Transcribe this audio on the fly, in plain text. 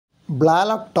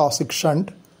Blalock Taussig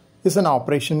shunt is an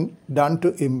operation done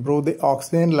to improve the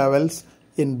oxygen levels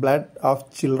in blood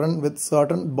of children with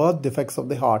certain birth defects of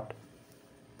the heart.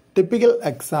 Typical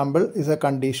example is a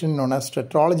condition known as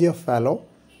tetralogy of Fallot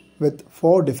with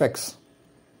 4 defects.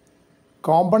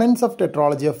 Components of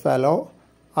tetralogy of Fallot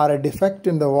are a defect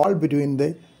in the wall between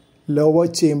the lower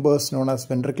chambers known as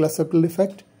ventricular septal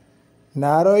defect,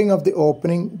 narrowing of the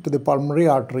opening to the pulmonary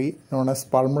artery known as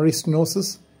pulmonary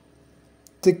stenosis,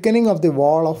 thickening of the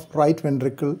wall of right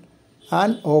ventricle,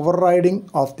 and overriding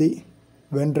of the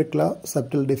ventricular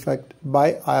septal defect by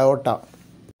aorta.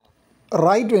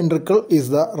 Right ventricle is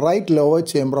the right lower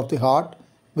chamber of the heart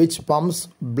which pumps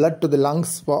blood to the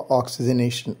lungs for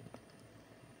oxygenation.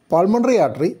 Pulmonary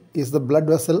artery is the blood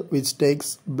vessel which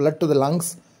takes blood to the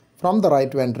lungs from the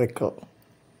right ventricle.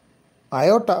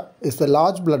 Aorta is the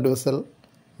large blood vessel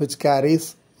which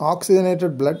carries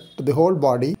oxygenated blood to the whole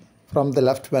body from the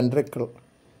left ventricle.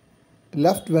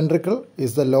 Left ventricle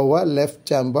is the lower left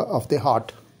chamber of the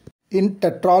heart. In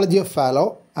tetralogy of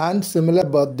Fallot and similar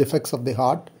birth defects of the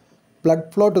heart,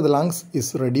 blood flow to the lungs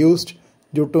is reduced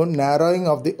due to narrowing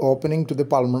of the opening to the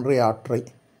pulmonary artery.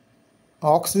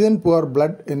 Oxygen poor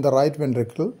blood in the right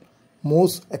ventricle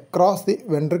moves across the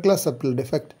ventricular septal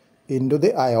defect into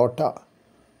the aorta.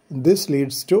 This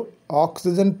leads to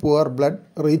oxygen poor blood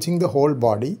reaching the whole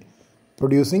body,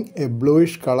 producing a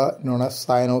bluish color known as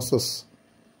cyanosis.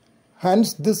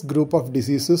 Hence, this group of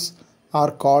diseases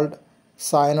are called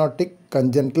cyanotic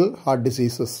congenital heart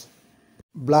diseases.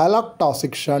 Blalock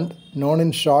Taussig shunt, known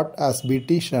in short as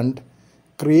BT shunt,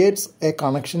 creates a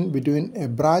connection between a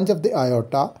branch of the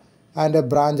aorta and a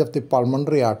branch of the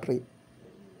pulmonary artery.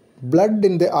 Blood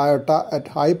in the aorta at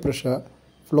high pressure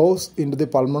flows into the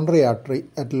pulmonary artery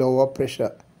at lower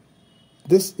pressure.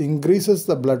 This increases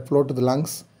the blood flow to the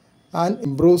lungs and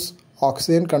improves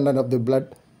oxygen content of the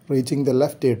blood reaching the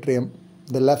left atrium,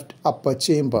 the left upper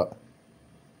chamber.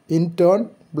 In turn,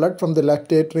 blood from the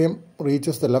left atrium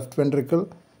reaches the left ventricle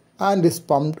and is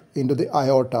pumped into the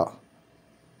aorta.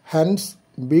 Hence,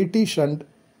 BT shunt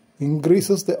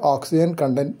increases the oxygen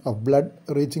content of blood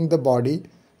reaching the body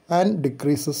and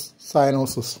decreases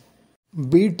cyanosis.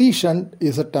 BT shunt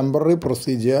is a temporary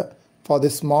procedure for the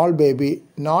small baby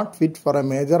not fit for a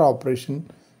major operation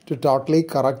to totally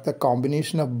correct the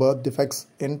combination of birth defects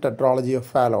in tetralogy of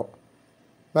Fallot.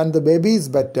 When the baby is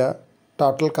better,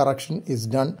 total correction is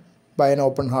done by an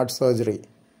open heart surgery.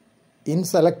 In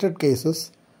selected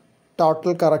cases,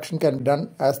 total correction can be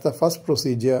done as the first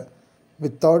procedure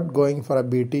without going for a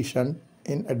BT shunt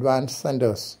in advanced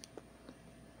centers.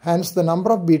 Hence, the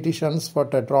number of BT shunts for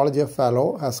tetralogy of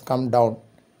Fallot has come down.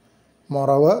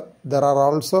 Moreover, there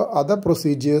are also other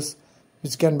procedures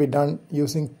which can be done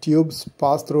using tubes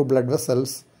passed through blood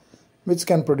vessels which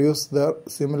can produce the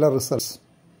similar results.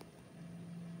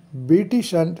 BT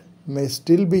shunt may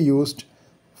still be used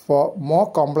for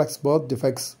more complex birth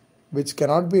defects which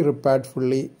cannot be repaired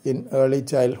fully in early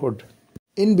childhood.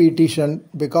 In BT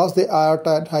shunt, because the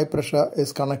aorta at high pressure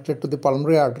is connected to the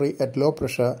pulmonary artery at low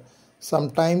pressure,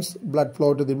 sometimes blood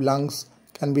flow to the lungs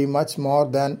can be much more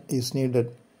than is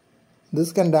needed.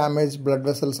 This can damage blood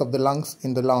vessels of the lungs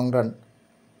in the long run.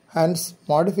 Hence,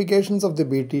 modifications of the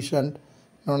BT shunt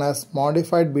known as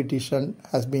modified BT shunt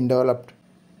has been developed.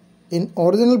 In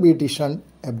original BT shunt,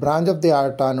 a branch of the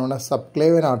aorta known as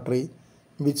subclavian artery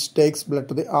which takes blood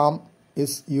to the arm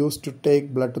is used to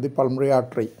take blood to the pulmonary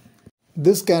artery.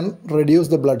 This can reduce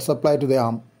the blood supply to the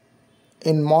arm.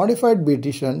 In modified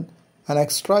BT shunt, an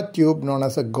extra tube known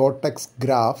as a Gore-Tex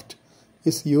graft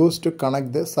is used to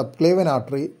connect the subclavian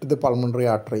artery to the pulmonary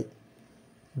artery.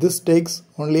 This takes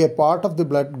only a part of the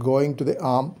blood going to the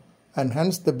arm and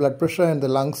hence the blood pressure in the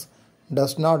lungs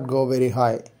does not go very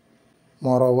high.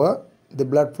 Moreover, the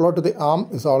blood flow to the arm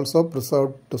is also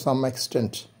preserved to some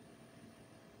extent.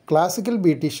 Classical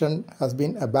BT shunt has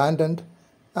been abandoned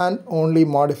and only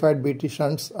modified BT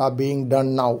shunts are being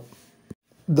done now.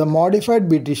 The modified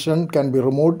BT shunt can be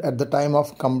removed at the time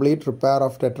of complete repair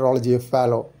of tetralogy of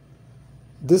Fallot.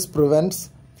 This prevents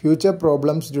future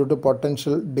problems due to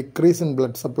potential decrease in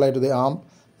blood supply to the arm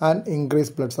and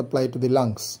increased blood supply to the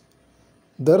lungs.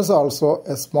 There is also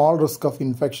a small risk of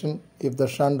infection if the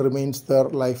shunt remains there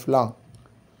lifelong.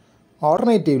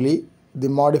 Alternatively, the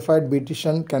modified BT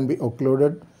shunt can be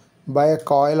occluded by a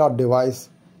coil or device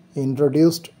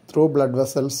introduced through blood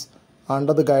vessels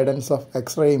under the guidance of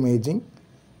X-ray imaging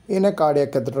in a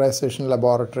cardiac catheterization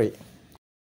laboratory.